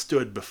 he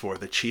stood before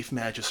the chief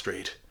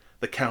magistrate,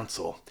 the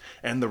council,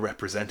 and the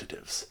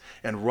representatives,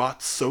 and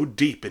wrought so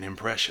deep an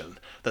impression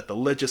that the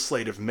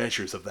legislative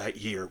measures of that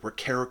year were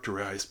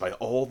characterized by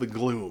all the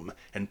gloom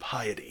and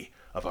piety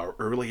of our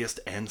earliest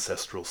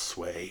ancestral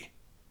sway.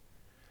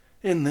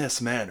 In this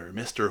manner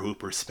Mr.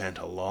 Hooper spent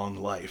a long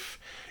life,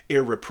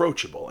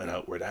 irreproachable in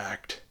outward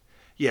act,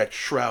 yet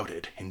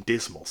shrouded in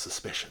dismal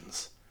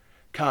suspicions,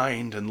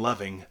 kind and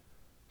loving,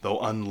 though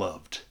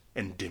unloved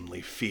and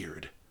dimly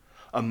feared,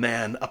 a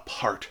man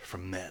apart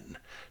from men,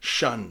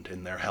 shunned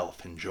in their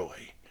health and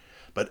joy,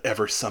 but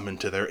ever summoned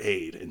to their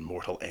aid in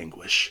mortal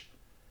anguish.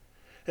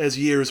 As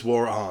years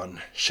wore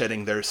on,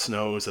 shedding their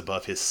snows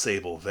above his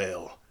sable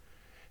veil,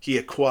 he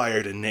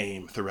acquired a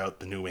name throughout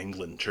the New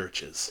England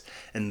churches,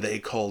 and they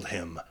called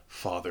him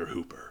Father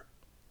Hooper.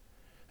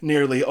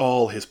 Nearly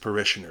all his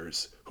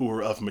parishioners, who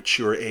were of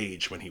mature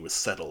age when he was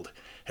settled,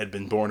 had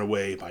been borne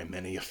away by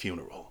many a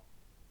funeral.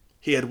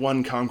 He had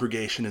one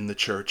congregation in the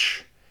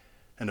church,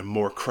 and a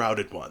more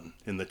crowded one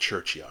in the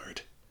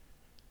churchyard.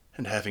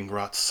 And having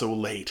wrought so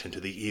late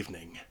into the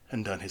evening,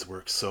 and done his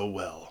work so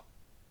well,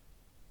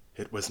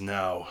 it was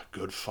now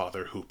good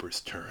Father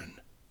Hooper's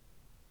turn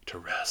to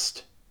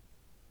rest.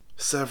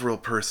 Several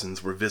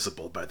persons were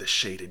visible by the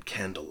shaded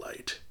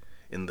candlelight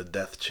in the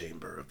death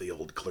chamber of the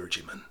old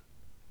clergyman.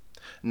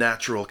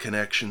 Natural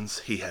connections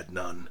he had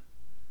none,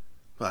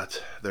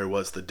 but there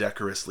was the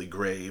decorously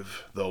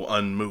grave, though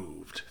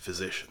unmoved,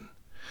 physician,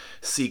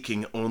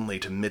 seeking only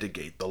to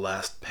mitigate the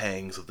last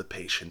pangs of the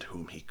patient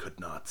whom he could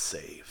not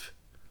save.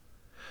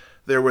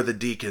 There were the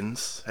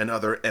deacons and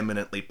other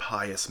eminently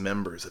pious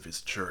members of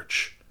his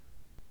church.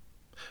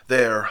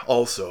 There,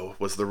 also,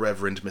 was the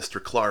Reverend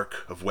Mr.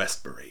 Clark of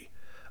Westbury,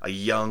 a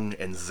young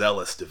and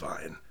zealous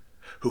divine,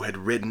 who had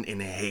ridden in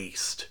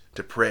haste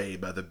to pray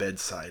by the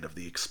bedside of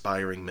the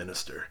expiring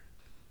minister.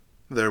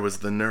 There was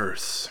the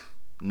nurse,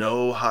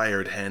 no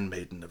hired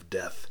handmaiden of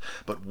death,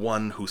 but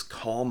one whose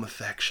calm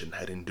affection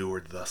had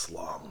endured thus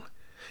long,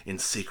 in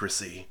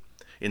secrecy,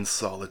 in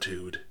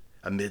solitude,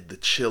 amid the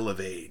chill of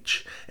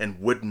age, and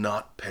would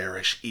not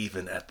perish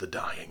even at the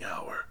dying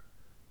hour.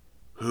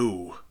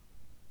 Who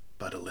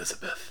but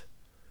Elizabeth?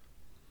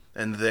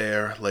 And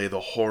there lay the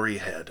hoary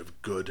head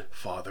of good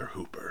Father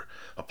Hooper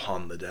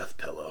upon the death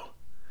pillow,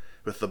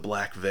 with the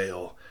black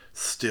veil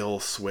still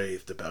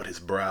swathed about his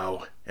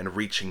brow and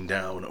reaching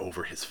down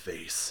over his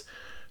face,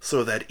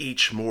 so that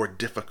each more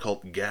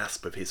difficult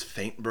gasp of his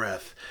faint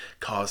breath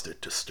caused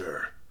it to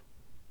stir.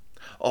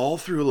 All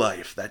through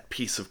life that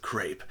piece of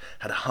crape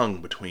had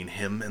hung between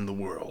him and the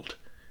world.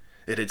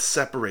 It had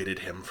separated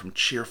him from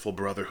cheerful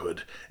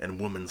brotherhood and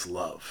woman's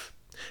love,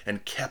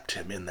 and kept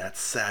him in that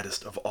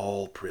saddest of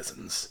all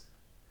prisons,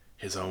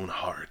 his own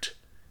heart.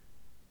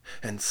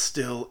 And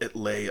still it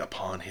lay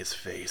upon his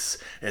face,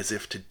 as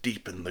if to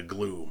deepen the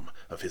gloom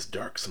of his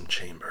darksome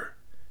chamber,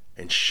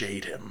 and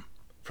shade him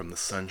from the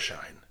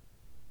sunshine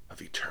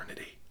of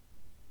eternity.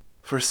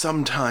 For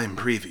some time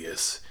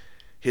previous,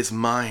 his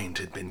mind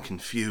had been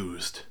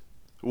confused,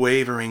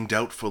 wavering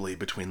doubtfully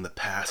between the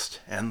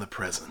past and the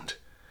present,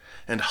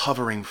 and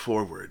hovering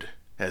forward,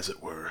 as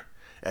it were,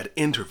 at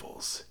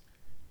intervals,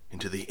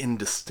 into the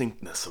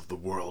indistinctness of the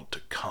world to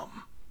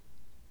come.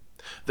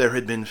 There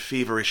had been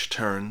feverish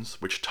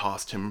turns which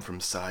tossed him from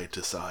side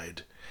to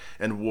side,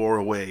 and wore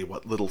away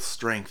what little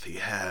strength he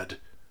had.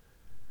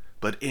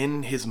 But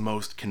in his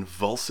most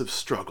convulsive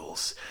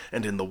struggles,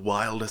 and in the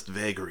wildest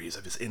vagaries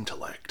of his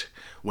intellect,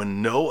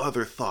 when no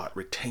other thought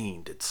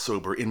retained its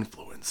sober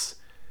influence,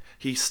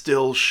 he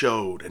still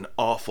showed an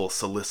awful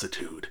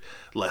solicitude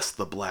lest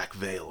the black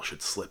veil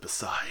should slip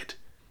aside.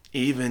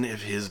 Even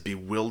if his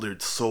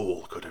bewildered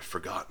soul could have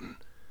forgotten,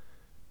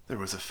 there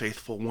was a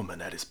faithful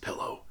woman at his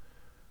pillow,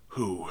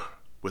 who,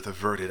 with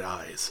averted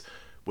eyes,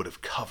 would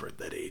have covered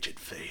that aged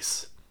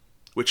face,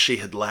 which she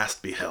had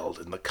last beheld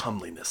in the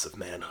comeliness of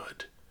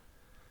manhood.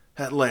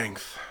 At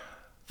length,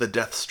 the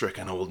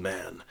death-stricken old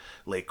man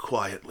lay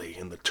quietly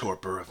in the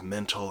torpor of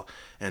mental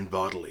and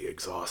bodily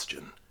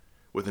exhaustion,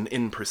 with an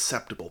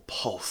imperceptible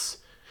pulse,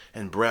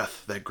 and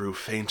breath that grew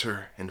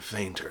fainter and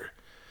fainter,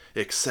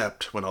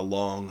 except when a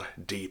long,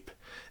 deep,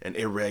 and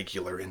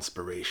irregular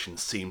inspiration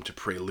seemed to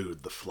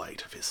prelude the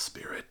flight of his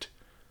spirit.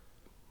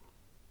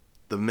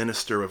 The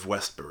minister of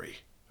Westbury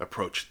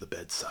approached the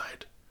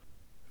bedside.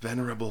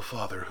 "Venerable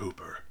Father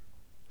Hooper,"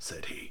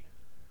 said he,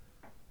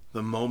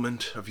 "the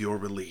moment of your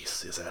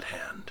release is at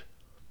hand.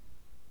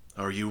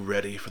 Are you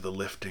ready for the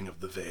lifting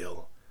of the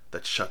veil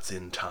that shuts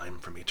in time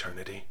from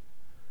eternity?"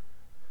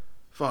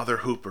 Father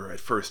Hooper at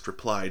first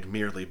replied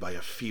merely by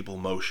a feeble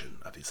motion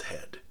of his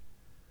head.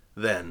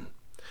 Then,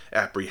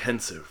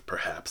 apprehensive,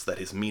 perhaps, that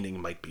his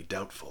meaning might be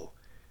doubtful,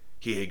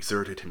 he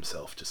exerted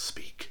himself to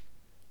speak.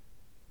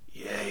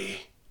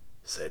 "Yea,"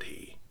 said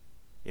he,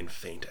 in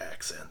faint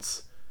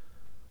accents,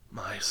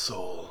 "my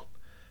soul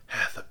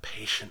hath a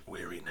patient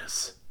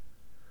weariness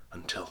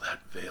until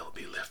that veil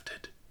be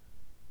lifted."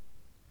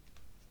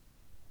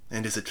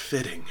 "And is it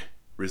fitting,"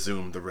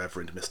 resumed the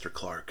Reverend Mr.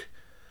 Clark,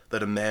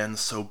 "that a man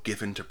so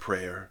given to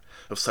prayer,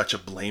 of such a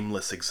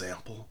blameless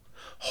example,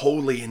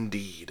 holy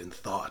indeed in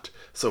thought,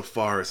 so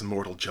far as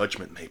mortal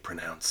judgment may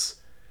pronounce,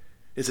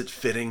 is it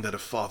fitting that a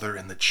father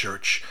in the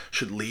church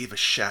should leave a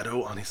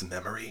shadow on his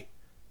memory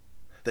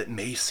that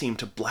may seem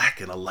to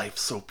blacken a life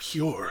so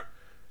pure?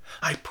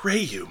 I pray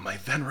you, my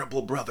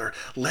venerable brother,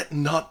 let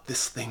not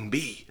this thing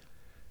be.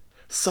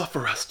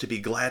 Suffer us to be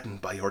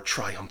gladdened by your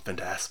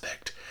triumphant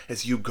aspect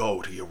as you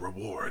go to your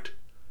reward.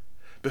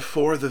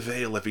 Before the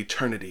veil of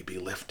eternity be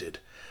lifted,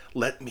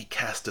 let me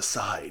cast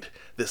aside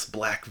this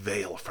black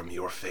veil from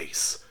your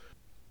face,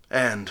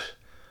 and,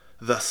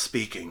 Thus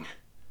speaking,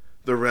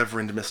 the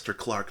Reverend Mr.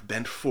 Clark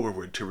bent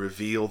forward to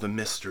reveal the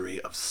mystery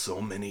of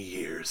so many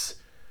years.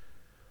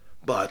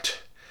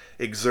 But,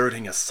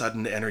 exerting a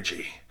sudden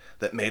energy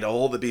that made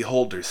all the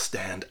beholders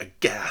stand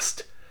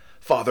aghast,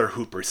 Father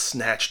Hooper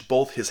snatched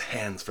both his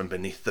hands from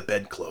beneath the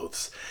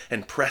bedclothes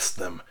and pressed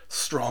them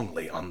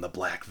strongly on the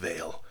black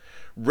veil,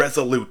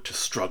 resolute to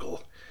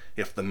struggle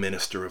if the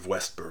minister of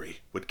Westbury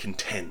would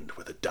contend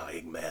with a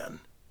dying man.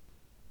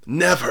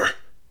 "Never!"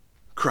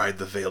 cried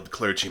the veiled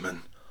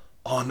clergyman.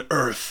 "On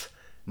earth,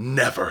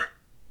 never!"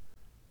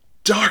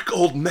 "Dark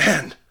old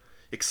man!"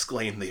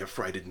 exclaimed the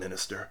affrighted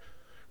minister.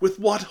 "With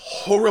what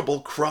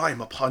horrible crime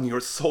upon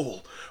your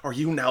soul are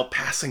you now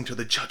passing to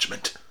the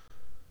judgment?"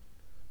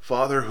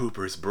 Father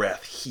Hooper's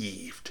breath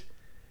heaved.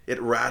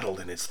 It rattled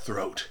in his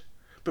throat,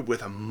 but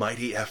with a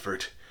mighty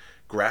effort,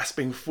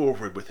 grasping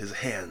forward with his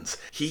hands,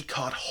 he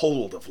caught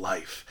hold of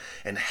life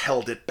and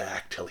held it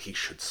back till he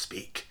should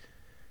speak.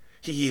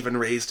 He even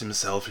raised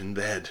himself in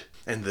bed,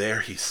 and there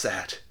he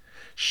sat,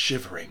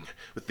 shivering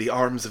with the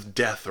arms of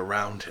death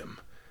around him,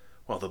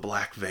 while the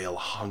black veil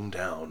hung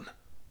down,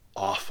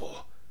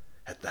 awful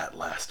at that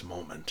last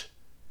moment,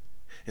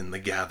 in the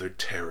gathered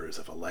terrors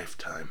of a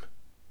lifetime.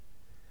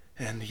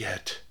 And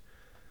yet,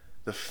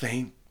 the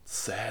faint,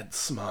 sad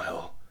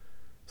smile,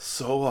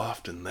 so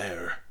often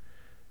there,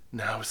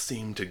 now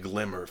seemed to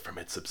glimmer from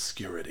its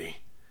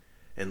obscurity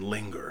and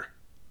linger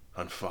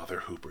on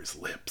Father Hooper's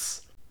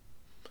lips.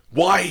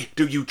 "Why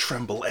do you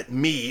tremble at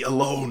me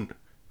alone?"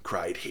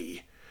 cried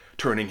he,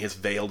 turning his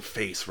veiled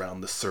face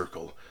round the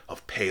circle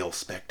of pale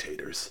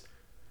spectators.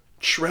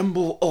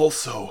 "Tremble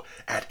also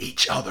at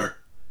each other.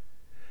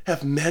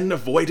 Have men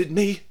avoided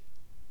me,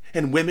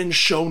 and women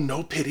shown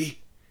no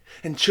pity,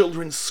 and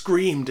children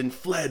screamed and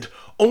fled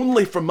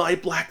only from my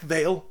black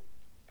veil?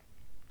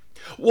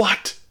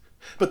 What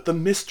but the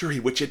mystery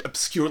which it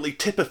obscurely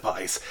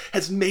typifies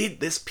has made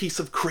this piece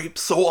of crape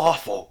so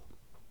awful?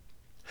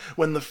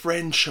 When the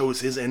friend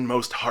shows his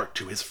inmost heart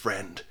to his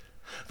friend,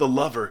 the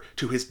lover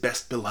to his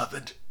best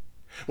beloved,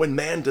 when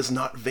man does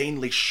not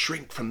vainly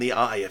shrink from the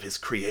eye of his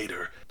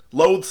Creator,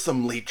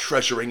 loathsomely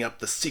treasuring up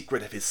the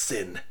secret of his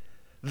sin,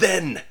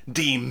 then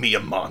deem me a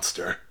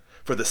monster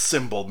for the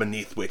symbol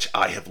beneath which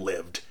I have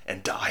lived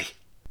and die.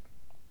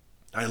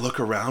 I look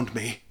around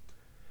me,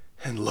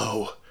 and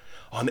lo,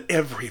 on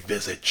every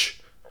visage,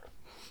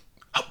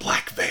 a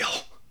black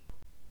veil."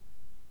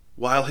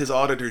 While his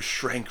auditors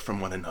shrank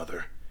from one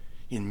another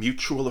in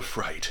mutual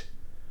affright,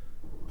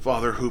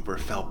 Father Hooper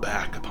fell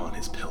back upon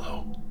his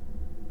pillow,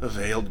 a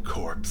veiled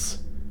corpse,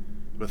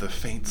 with a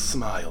faint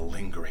smile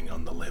lingering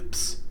on the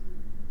lips.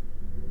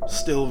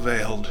 Still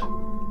veiled,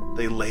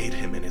 they laid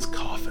him in his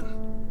coffin,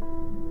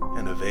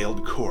 and a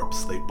veiled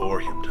corpse they bore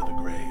him to the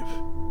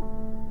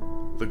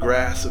grave. The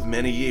grass of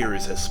many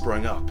years has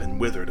sprung up and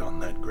withered on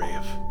that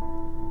grave.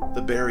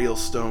 The burial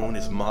stone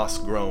is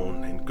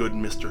moss-grown, and good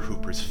Mr.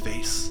 Hooper's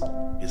face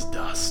is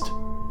dust.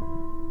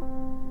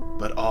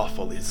 But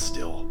awful is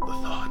still the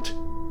thought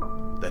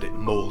that it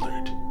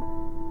moldered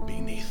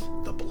beneath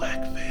the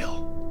black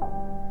veil.